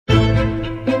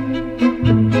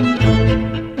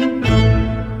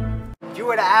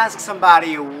ask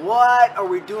somebody, what are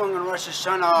we doing on Rosh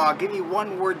Hashono? Give me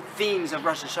one-word themes of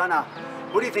Rosh Hashono.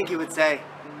 What do you think he would say?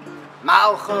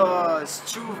 Malchus,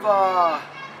 Tshuva,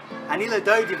 Ani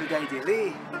l'doidi v'doidi li.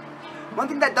 One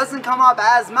thing that doesn't come up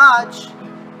as much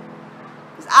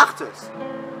is Achdus.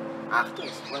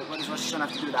 Achdus. What does Rosh Hashanah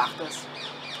have to do with Achdus?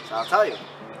 So I'll tell you.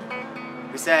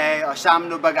 We say,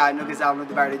 Ashamnu bagadnu gizalnu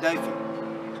devar lidoifi.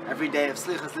 Every day of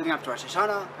Slichas leading up to Rosh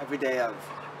Hashanah, every day of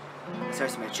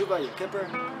Seres Tshuva, Yom Kippur.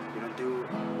 We don't do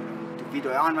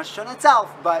Vidoy on Rosh Hashanah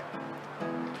itself, but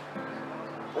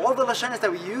all the Lashonos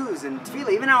that we use in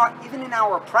Tefillah, even in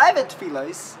our private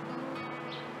Tefillahs,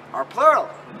 are plural.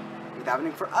 We're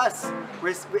davening for us.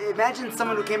 Imagine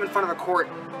someone who came in front of a court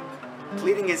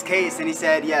pleading his case and he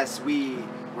said, yes, we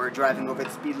were driving over the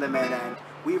speed limit and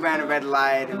we ran a red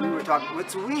light and we were talking.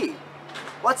 What's we?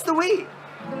 What's the we?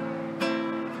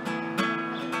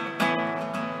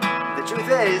 The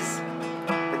truth is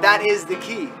that is the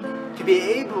key. To be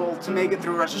able to make it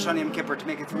through Rosh Hashanah Yom Kippur, to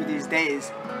make it through these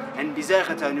days and be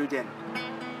zeichet to a new din.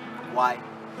 Why?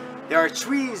 There are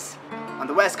trees on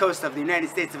the west coast of the United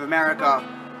States of America.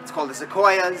 It's called the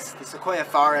sequoias, the sequoia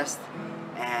forest,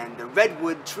 and the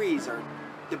redwood trees are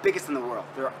the biggest in the world.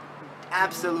 They're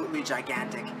absolutely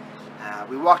gigantic.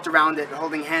 We walked around it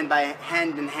holding hand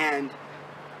in hand.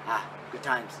 Good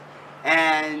times.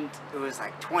 And it was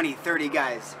like 20, 30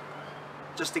 guys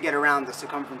just to get around the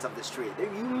circumference of this tree. They're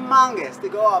humongous. They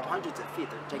go up hundreds of feet.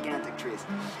 They're gigantic trees.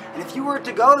 And if you were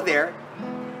to go there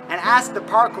and ask the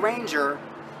park ranger,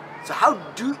 so how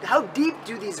deep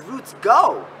do these roots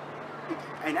go?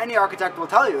 And any architect will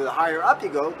tell you, the higher up you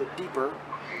go, the deeper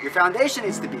your foundation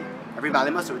needs to be. Every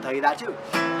Bali Mussar will tell you that too.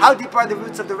 How deep are the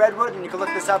roots of the redwood? And you can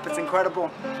look this up, it's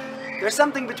incredible. There's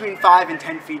something between 5 and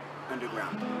 10 feet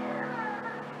underground.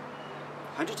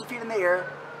 Hundreds of feet in the air,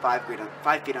 5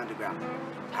 feet underground.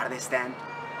 How do they stand?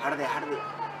 How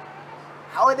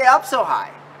are they up so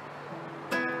high?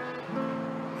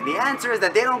 And the answer is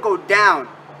that they don't go down,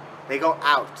 they go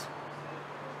out.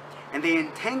 And they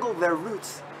entangle their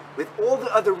roots with all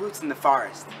the other roots in the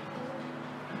forest.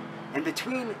 And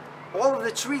between all of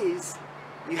the trees,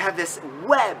 you have this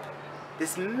web,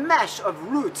 this mesh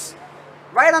of roots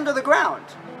right under the ground.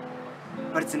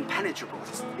 But it's impenetrable.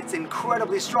 It's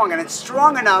incredibly strong, and it's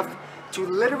strong enough to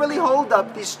literally hold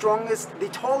up the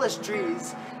tallest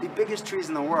trees, the biggest trees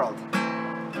in the world.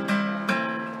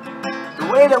 The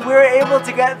way that we're able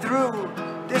to get through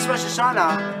this Rosh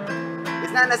Hashanah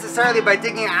is not necessarily by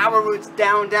digging our roots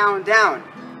down, down, down.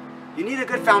 You need a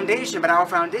good foundation, but our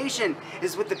foundation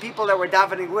is with the people that we're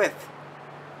davening with.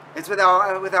 It's with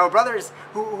our brothers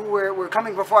who we're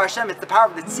coming before Hashem. It's the power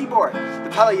of the tzibor. The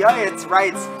Pala Yoetz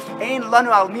writes, "Ein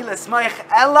lanu al mila smoich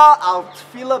ella al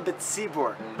tefila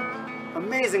b'tzibor."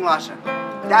 Amazing lashon.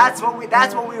 That's what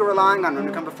we're relying on when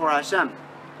we come before Hashem.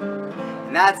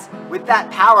 And that's with that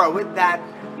power, with that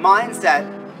mindset,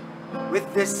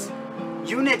 with this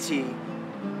unity,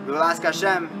 we will ask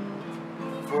Hashem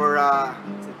for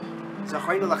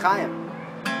Zachrenu l'chaim.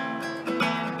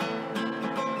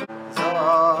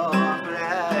 Zachrenu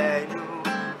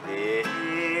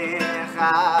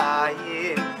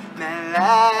l'chaim,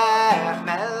 melech,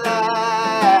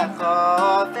 melech,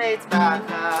 chofetz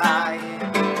b'chaim.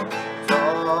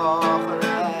 Zachrenu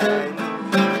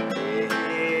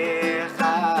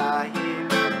l'chaim,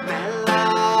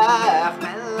 melech,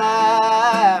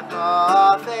 melech,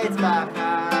 chofetz b'chaim.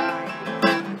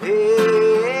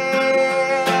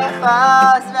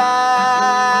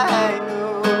 V'chas